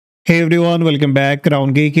Hey everyone, welcome back.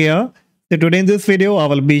 Crown Geek here. So today in this video, I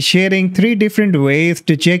will be sharing 3 different ways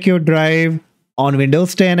to check your drive on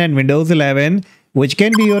Windows 10 and Windows 11, which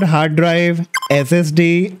can be your hard drive,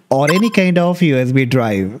 SSD, or any kind of USB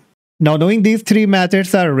drive. Now knowing these 3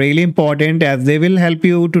 methods are really important as they will help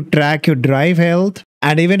you to track your drive health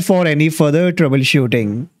and even for any further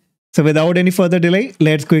troubleshooting. So without any further delay,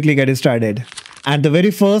 let's quickly get started. And the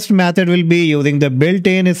very first method will be using the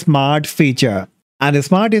built-in S.M.A.R.T feature. And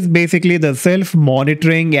S.M.A.R.T is basically the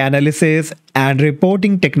self-monitoring, analysis, and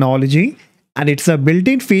reporting technology. And it's a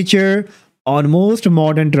built-in feature on most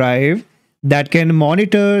modern drive that can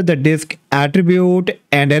monitor the disk attribute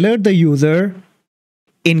and alert the user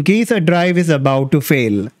in case a drive is about to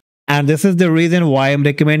fail. And this is the reason why I'm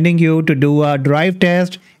recommending you to do a drive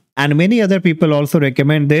test, and many other people also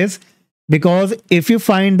recommend this, because if you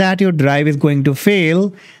find that your drive is going to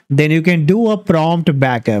fail, then you can do a prompt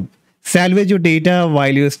backup. Salvage your data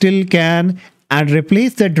while you still can and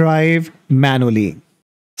replace the drive manually.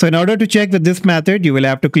 So in order to check with this method, you will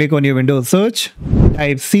have to click on your Windows search,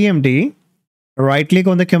 type CMD, right click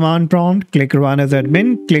on the command prompt, click run as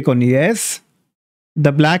admin, click on yes.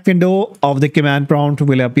 The black window of the command prompt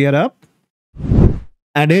will appear up.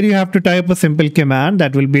 And here you have to type a simple command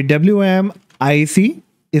that will be wmic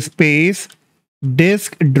space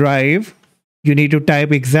disk drive. You need to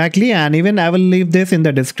type exactly, and even I will leave this in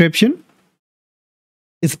the description.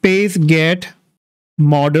 Space get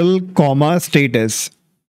model comma status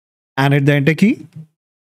and hit the enter key.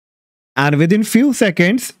 And within few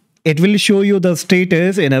seconds, it will show you the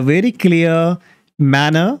status in a very clear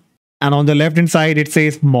manner. And on the left hand side, it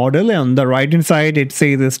says model, and on the right hand side, it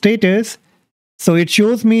says the status. So it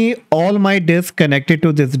shows me all my disks connected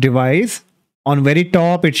to this device. On very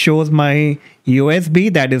top, it shows my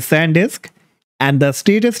USB, that is SanDisk, and the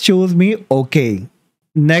status shows me OK.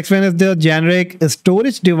 Next one is the generic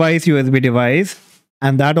storage device USB device,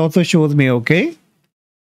 and that also shows me OK.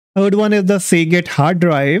 Third one is the Seagate hard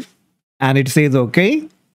drive, and it says OK.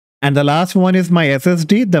 And the last one is my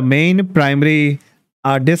SSD, the main primary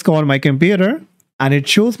disk on my computer, and it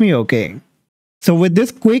shows me OK. So with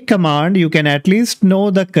this quick command, you can at least know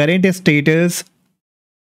the current status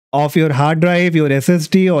of your hard drive, your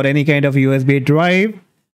SSD, or any kind of USB drive.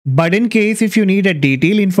 But in case if you need a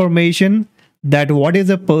detailed information that what is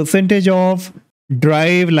the percentage of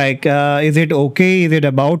drive, like is it okay, is it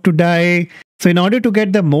about to die? So in order to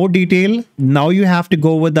get the more detail, now you have to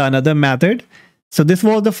go with the another method. So this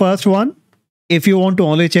was the first one. If you want to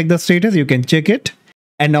only check the status, you can check it.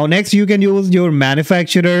 And now next you can use your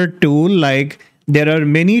manufacturer tool. Like there are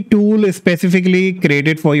many tools specifically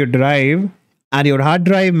created for your drive, and your hard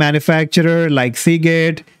drive manufacturer like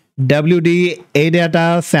Seagate, WD,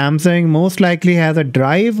 ADATA, Samsung most likely has a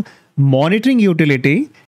drive monitoring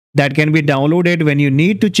utility that can be downloaded when you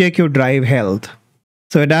need to check your drive health.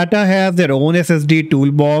 So ADATA has their own SSD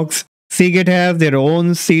toolbox, Seagate has their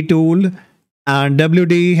own C tool, and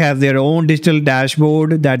WD has their own digital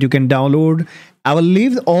dashboard that you can download. I will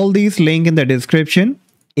leave all these links in the description.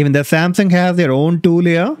 Even the Samsung has their own tool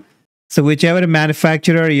here. So whichever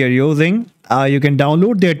manufacturer you're using, you can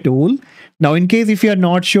download their tool. Now in case if you're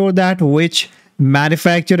not sure that which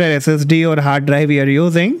manufacturer SSD or hard drive you're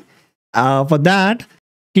using, for that,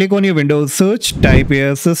 click on your Windows search, type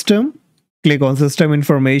here system, click on system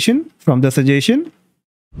information from the suggestion.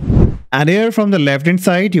 And here from the left hand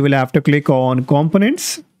side, you will have to click on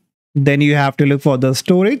components. Then you have to look for the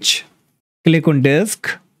storage, click on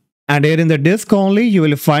disk. And here in the disk only, you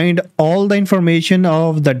will find all the information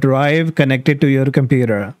of the drive connected to your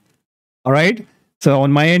computer. All right. So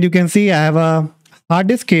on my end, you can see I have a hard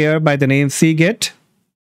disk here by the name Seagate.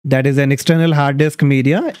 That is an external hard disk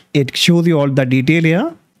media. It shows you all the detail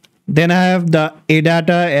here. Then I have the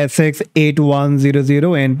ADATA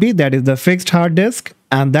SX8100NP. That is the fixed hard disk.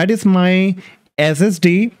 And that is my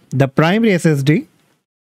SSD, the primary SSD,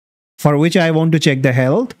 for which I want to check the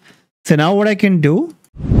health. So now what I can do,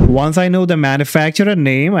 once I know the manufacturer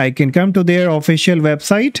name, I can come to their official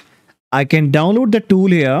website. I can download the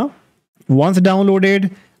tool here. Once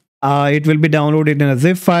downloaded, it will be downloaded in a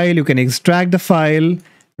zip file. You can extract the file,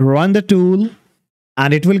 run the tool,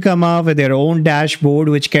 and it will come up with their own dashboard,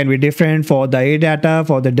 which can be different for the ADATA,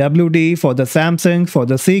 for the WD, for the Samsung, for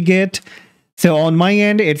the Seagate. So on my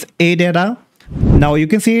end, it's ADATA. Now you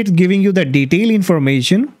can see it's giving you the detailed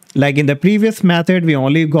information. Like in the previous method, we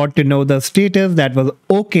only got to know the status that was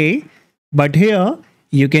okay. But here,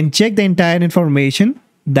 you can check the entire information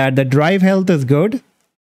that the drive health is good.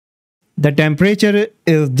 The temperature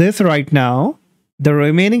is this right now. The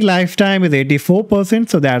remaining lifetime is 84%.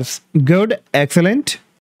 So that's good, excellent.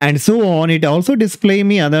 and so on. It also display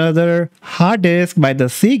me another hard disk by the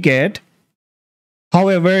Seagate.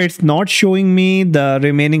 However, it's not showing me the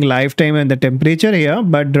remaining lifetime and the temperature here,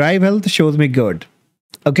 but drive health shows me good.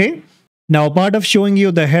 Okay. Now, part of showing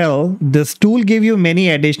you the health, this tool gives you many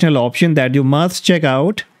additional options that you must check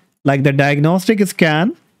out, like the diagnostic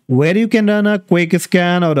scan, where you can run a quick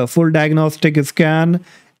scan or a full diagnostic scan,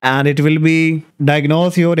 and it will be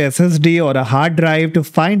diagnose your SSD or a hard drive to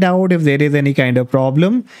find out if there is any kind of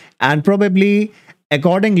problem, and probably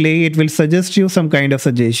accordingly it will suggest you some kind of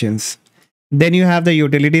suggestions. Then you have the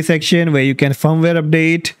utility section where you can firmware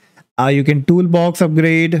update, you can toolbox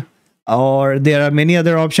upgrade, or there are many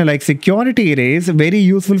other options like security erase, very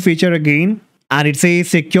useful feature again. And it says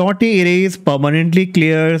security erase permanently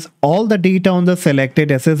clears all the data on the selected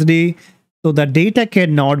SSD, so the data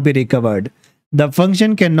cannot be recovered. The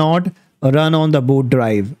function cannot run on the boot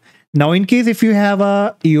drive. Now, in case if you have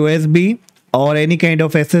a USB or any kind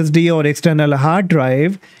of SSD or external hard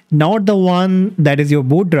drive, not the one that is your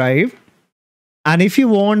boot drive, and if you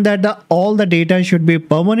want that all the data should be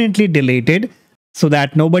permanently deleted so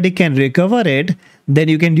that nobody can recover it, then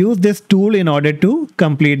you can use this tool in order to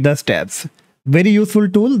complete the steps. Very useful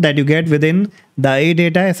tool that you get within the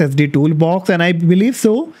AData SSD toolbox, and I believe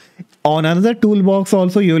so on another toolbox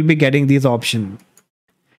also you will be getting these options.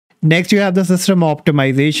 Next, you have the system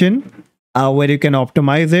optimization, where you can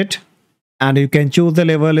optimize it, and you can choose the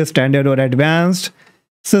level standard or advanced.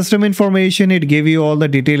 System information, it give you all the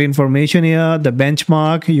detailed information here. The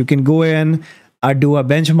benchmark, you can go and do a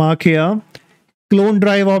benchmark here. Clone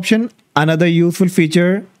drive option, another useful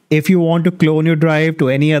feature. If you want to clone your drive to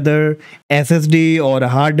any other SSD or a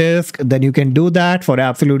hard disk, then you can do that for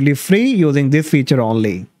absolutely free using this feature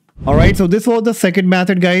only. Alright, so this was the second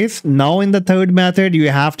method, guys. Now in the third method, you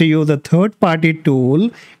have to use a third-party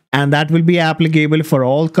tool, and that will be applicable for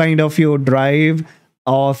all kind of your drive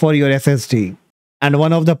or for your SSD. And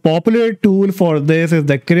one of the popular tool for this is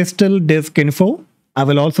the Crystal Disk Info. I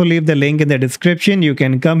will also leave the link in the description. You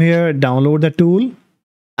can come here, download the tool.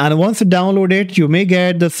 And once you download it, you may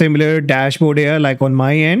get the similar dashboard here like on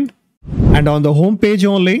my end. And on the home page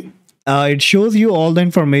only, it shows you all the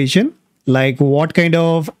information like what kind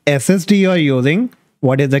of SSD you are using,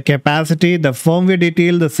 what is the capacity, the firmware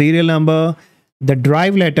detail, the serial number, the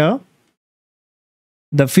drive letter,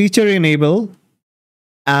 the feature enable,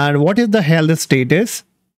 and what is the health status.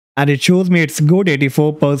 And it shows me it's good,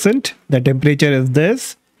 84%. The temperature is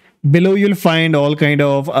this. Below you'll find all kind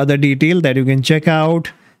of other detail that you can check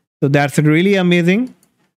out. So that's really amazing.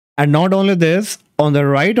 And not only this, on the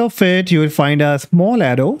right of it, you will find a small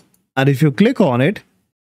arrow. And if you click on it,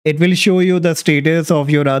 it will show you the status of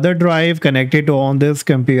your other drive connected to on this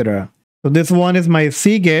computer. So this one is my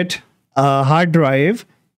Seagate hard drive.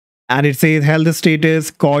 And it says health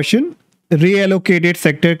status caution, reallocated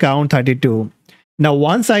sector count 32. Now,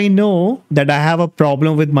 once I know that I have a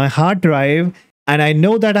problem with my hard drive and I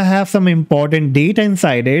know that I have some important data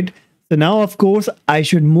inside it, so now of course I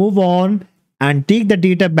should move on and take the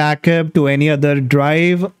data backup to any other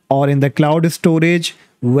drive or in the cloud storage,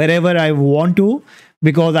 wherever I want to,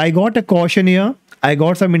 because I got a caution here. I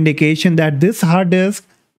got some indication that this hard disk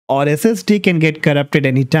or SSD can get corrupted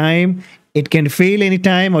anytime, it can fail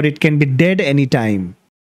anytime, or it can be dead anytime.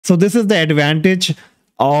 So this is the advantage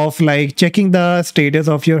of like checking the status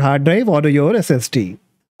of your hard drive or your SSD.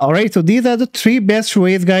 Alright, so these are the 3 best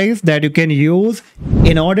ways, guys, that you can use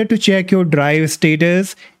in order to check your drive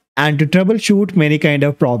status and to troubleshoot many kind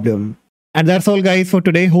of problem. And that's all, guys, for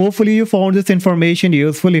today. Hopefully you found this information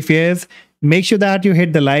useful. If yes, make sure that you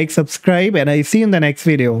hit the like, subscribe, and I see you in the next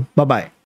video. Bye-bye.